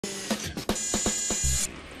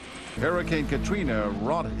Hurricane Katrina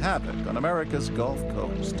wrought havoc on America's Gulf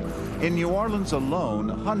Coast. In New Orleans alone,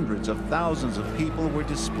 hundreds of thousands of people were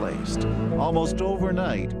displaced. Almost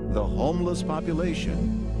overnight, the homeless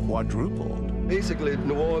population quadrupled. Basically,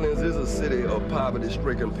 New Orleans is a city of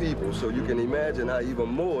poverty-stricken people, so you can imagine how even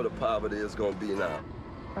more the poverty is going to be now.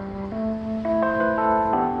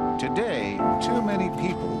 Today, too many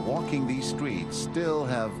people walking these streets still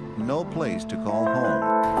have no place to call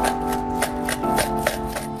home.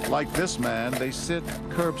 Like this man, they sit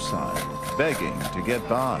curbside, begging to get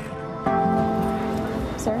by.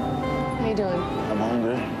 Sir, how you doing? I'm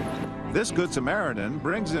hungry. This Good Samaritan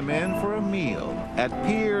brings him in for a meal at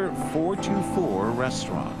Pier 424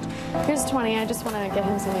 restaurant. Here's 20. I just want to get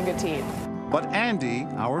him something good to eat. But Andy,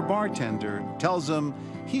 our bartender, tells him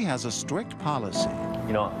he has a strict policy.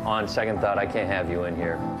 You know, on second thought, I can't have you in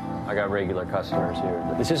here. I got regular customers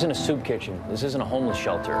here. This isn't a soup kitchen. This isn't a homeless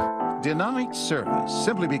shelter. Denied service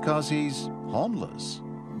simply because he's homeless.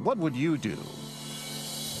 What would you do?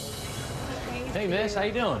 Hey, miss, how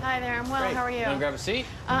you doing? Hi there, I'm well. Great. How are you? You want to grab a seat?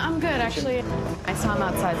 I'm good, actually. I saw him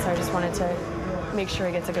outside, so I just wanted to make sure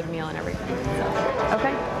he gets a good meal and everything. So,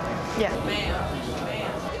 okay? Yeah.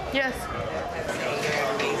 Ma'am. Yes.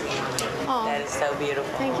 Oh, That is so beautiful.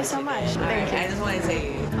 thank you so much. Thank you. I just want to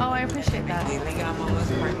say, Oh, I appreciate that. I think I'm almost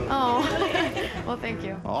pregnant. Oh, well, thank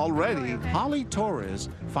you. Already, Holly Torres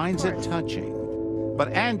finds it touching.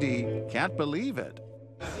 But Andy can't believe it.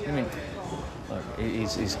 I mean, look,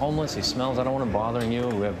 he's homeless, he smells, I don't want him bothering you.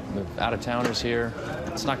 We have out-of-towners here.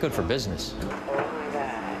 It's not good for business. Oh my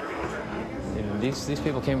God. You know, these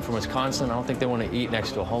people came from Wisconsin. I don't think they want to eat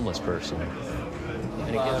next to a homeless person. And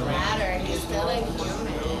it Doesn't matter. He's still a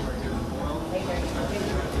human.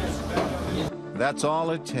 That's all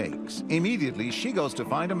it takes. Immediately, she goes to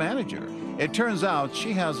find a manager. It turns out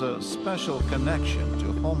she has a special connection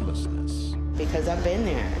to homelessness. Because I've been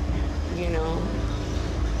there, you know.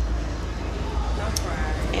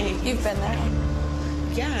 And you've been there?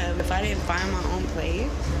 Yeah, if I didn't find my own place,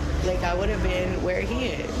 like I would have been where he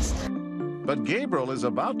is. But Gabriel is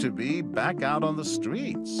about to be back out on the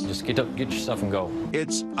streets. Just get up, get your stuff and go.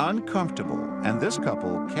 It's uncomfortable, and this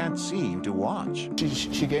couple can't seem to watch.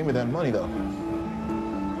 She gave me that money, though.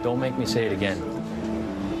 Don't make me say it again.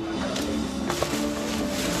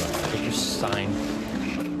 Take your sign.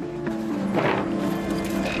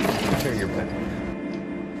 Here, your pen.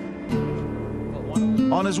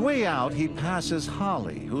 On his way out, he passes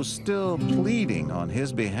Holly, who's still pleading on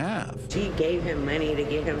his behalf. She gave him money to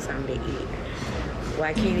get him something to eat.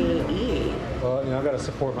 Why can't he eat? Well, you know, I got to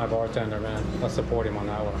support my bartender, man. I support him on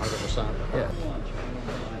that one, 100%. Yeah.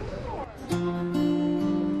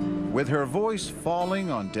 With her voice falling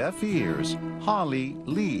on deaf ears, Holly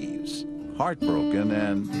leaves, heartbroken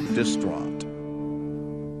and distraught.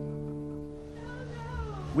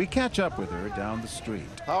 We catch up with her down the street.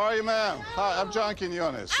 How are you, ma'am? Hi, I'm John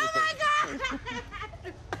Quinones. Oh my God!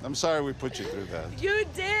 I'm sorry we put you through that. You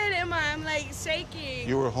did, Emma. I'm like shaking.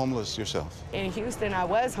 You were homeless yourself. In Houston, I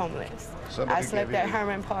was homeless. Somebody I slept gave at you-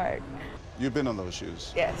 Herman Park. You've been on those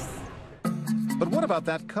shoes. Yes. But what about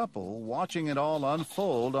that couple watching it all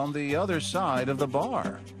unfold on the other side of the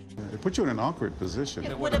bar? It put you in an awkward position.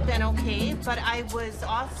 It would have been okay, but I was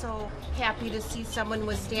also happy to see someone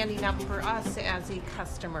was standing up for us as a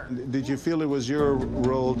customer. Did you feel it was your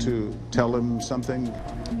role to tell him something?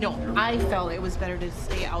 No, I felt it was better to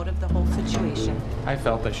stay out of the whole situation. I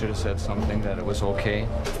felt I should have said something, that it was okay,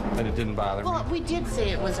 that it didn't bother me. Well, we did say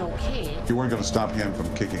it was okay. You weren't going to stop him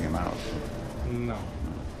from kicking him out. No.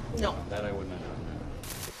 No. That I wouldn't have done.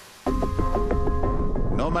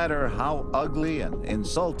 No matter how ugly and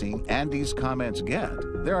insulting Andy's comments get,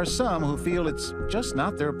 there are some who feel it's just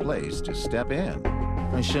not their place to step in.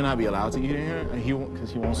 And shouldn't I be allowed to get in here?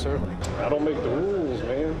 Because he won't serve me. I don't make the rules,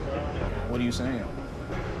 man. What are you saying?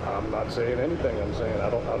 I'm not saying anything. I'm saying I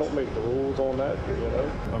don't make the rules on that, you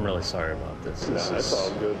know? I'm really sorry about this. This It's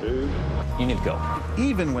all good, dude. You need to go.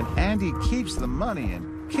 Even when Andy keeps the money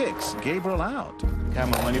and kicks Gabriel out. Can I have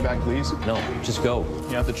my money back, please? No, just go.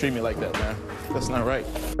 You have to treat me like that, man. That's not right.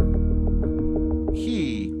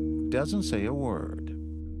 He doesn't say a word.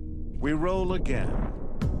 We roll again.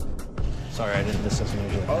 Sorry, this doesn't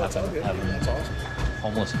usually happen. Having That's awesome. a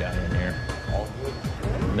homeless guy in here.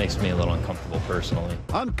 It makes me a little uncomfortable personally.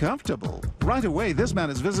 Uncomfortable? Right away, this man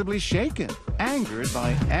is visibly shaken, angered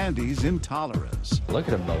by Andy's intolerance. Look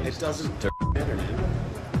at him, though. It doesn't matter.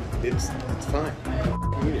 It's fine.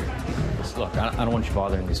 Look, I don't want you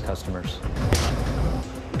bothering these customers.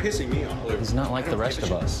 Pissing me off. He's not like the rest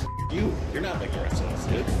of us. You're not like the rest of us,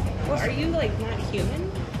 dude. Well, are you like not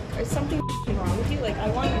human? Or something wrong with you? Like I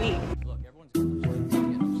want to leave.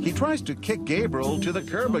 He He tries to kick Gabriel to the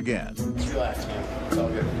curb again. Relax, man. It's all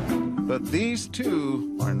good. But these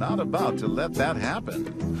two are not about to let that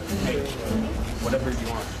happen. Hey, whatever you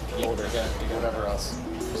want. You order, whatever else.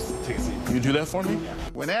 Just take a seat. You do that for me?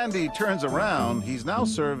 When Andy turns around, he's now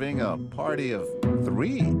serving a party of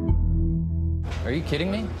 3. Are you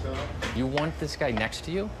kidding me? You want this guy next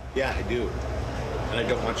to you? Yeah, I do. And I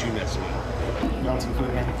don't want you next to me. You want some food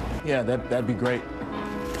again? Yeah, that'd be great.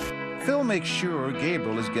 Phil makes sure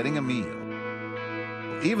Gabriel is getting a meal,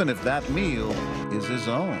 even if that meal is his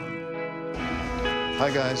own. Hi,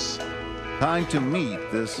 guys. Time to meet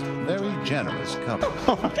this very generous couple.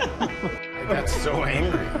 I got so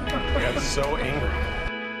angry. I got so angry.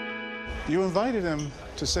 You invited him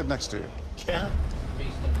to sit next to you. Yeah,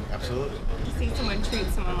 absolutely. You see someone treat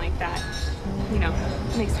someone like that, you know,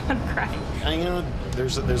 makes someone cry. And, you know,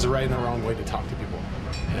 there's a right and a wrong way to talk to people.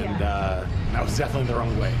 And that was definitely the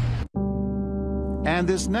wrong way. And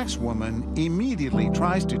this next woman immediately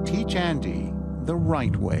tries to teach Andy the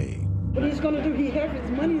right way. What he's going to do, he has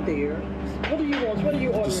his money there. What do you want? What are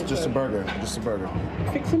you ordering? Just a burger. Just a burger.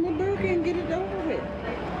 Fix him a burger and get it over with.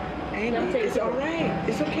 Andy, it's all right.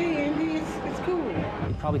 It's okay, Andy. It's cool.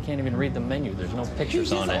 You probably can't even read the menu. There's no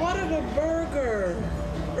pictures on it. He just ordered a burger.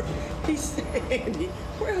 He said, Andy,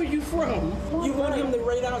 where are you from? You want him to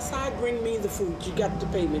wait outside? Bring me the food. You got the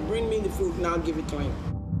payment. Bring me the food and I'll give it to him.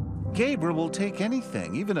 Gabriel will take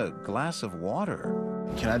anything, even a glass of water.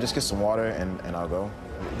 Can I just get some water and I'll go?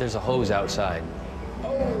 There's a hose outside.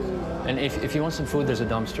 Oh. And if you want some food, there's a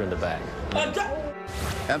dumpster in the back.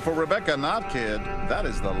 And for Rebecca Notkid, that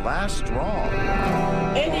is the last straw.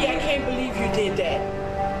 Andy, I can't believe you did that.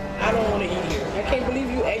 I don't want to eat here. I can't believe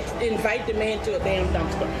you invite the man to a damn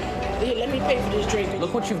dumpster. Here, let me pay for this drink.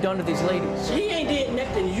 Look what you've done to these ladies. He ain't did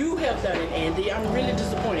nothing. You have done it, Andy. I'm really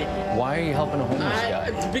disappointed. Why are you helping a homeless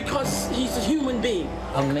guy? Because he's a human being.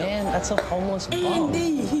 A man? That's a homeless bum.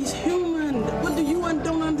 Andy, he's human. What do you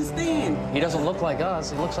don't understand? He doesn't look like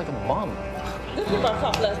us. He looks like a bum.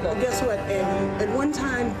 Guess what, Andy? At one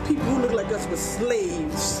time, people who looked like us were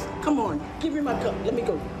slaves. Come on, give me my cup. Let me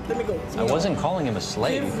go. Let me go. I wasn't calling him a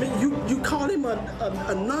slave. You call him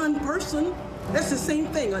a non-person? That's the same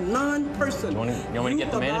thing, a non-person. You want me to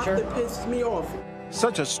get the manager? That pisses me off.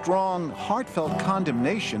 Such a strong, heartfelt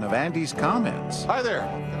condemnation of Andy's comments. Hi there.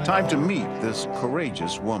 Time to meet this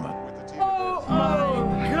courageous woman. Oh,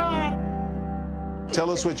 my God. Tell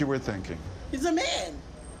us what you were thinking. He's a man,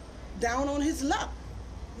 down on his luck.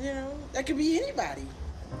 You know, that could be anybody.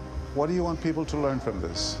 What do you want people to learn from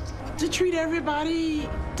this? To treat everybody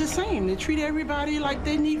the same. To treat everybody like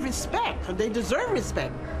they need respect, or they deserve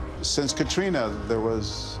respect. Since Katrina, there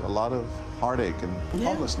was a lot of heartache and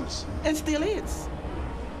homelessness. And still is.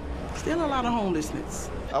 Still a lot of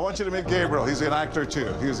homelessness. I want you to meet Gabriel. He's an actor,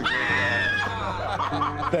 too. He's a great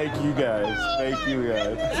actor. Thank you, guys. Thank you,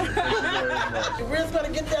 guys. Thank you very much. We're going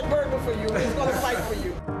to get that burger for you. We're going to fight for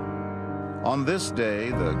you. On this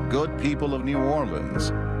day, the good people of New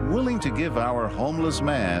Orleans willing to give our homeless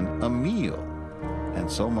man a meal and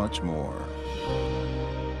so much more.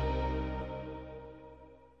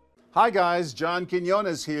 Hi guys, John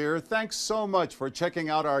Quinones here. Thanks so much for checking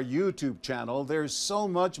out our YouTube channel. There's so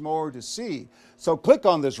much more to see. So click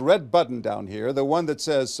on this red button down here, the one that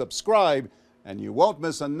says subscribe, and you won't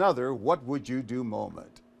miss another What Would You Do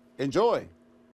moment. Enjoy.